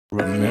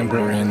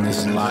Remember, in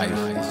this life,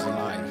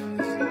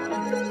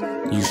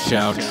 you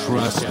shall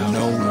trust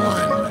no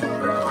one,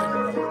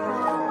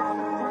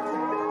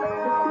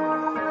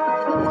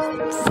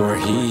 for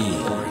he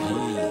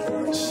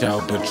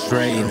shall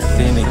betray and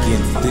sin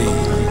against thee.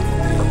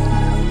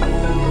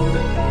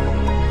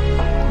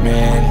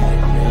 Man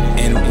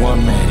and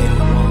woman,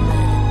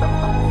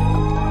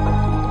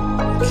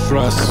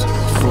 trust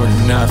for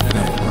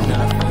nothing.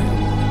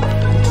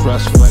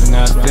 Trust for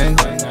nothing.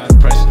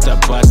 Press the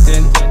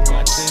button.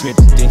 Bitch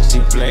think she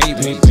played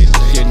me, bitch,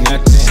 you're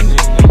nothing.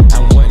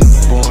 I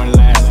wasn't born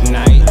last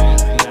night,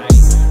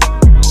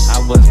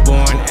 I was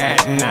born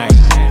at night.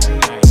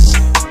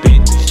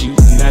 Bitch, you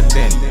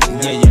nothing,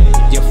 yeah,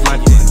 you're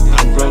frontin'.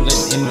 I'm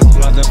rolling in the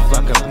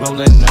motherfucker,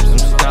 rolling up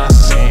some stuff,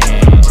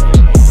 man.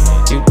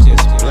 You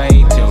just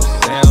played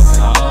yourself,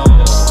 oh.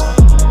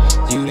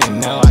 You didn't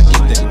know I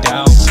get the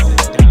dough.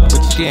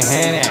 Put your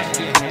hand at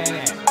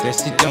that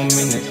shit don't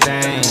mean a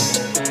thing.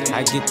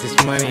 I get this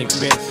money,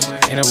 bitch,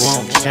 and it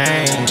won't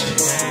change.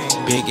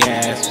 Big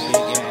ass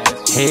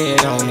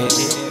head on it.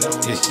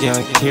 This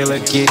young killer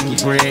getting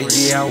bread,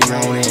 yeah, I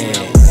want it.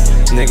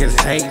 Niggas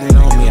hating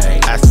on me,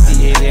 I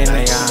see it in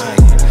their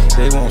eyes.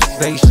 They won't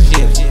say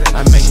shit,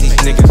 I make these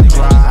niggas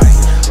cry.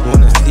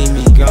 Wanna see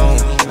me gone,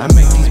 I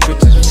make these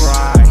bitches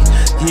fry.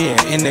 Yeah,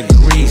 in the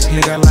grease,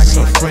 nigga, like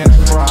some french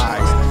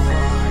fries.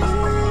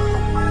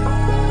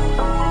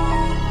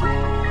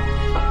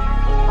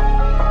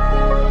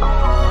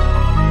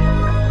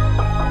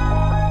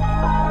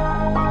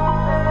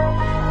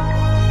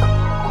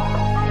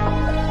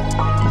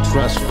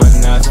 Trust for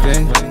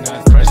nothing,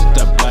 press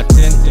the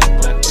button.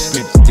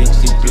 Bitch think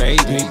she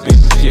played me,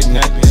 bitch, you're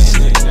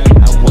nothing.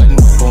 I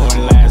wasn't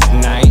born last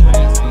night,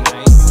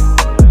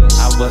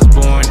 I was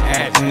born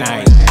at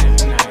night.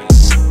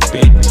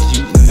 Bitch,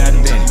 you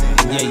nothing,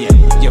 yeah,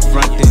 you're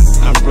frontin'.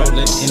 I'm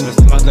rolling in this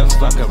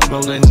motherfucker,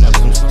 rolling up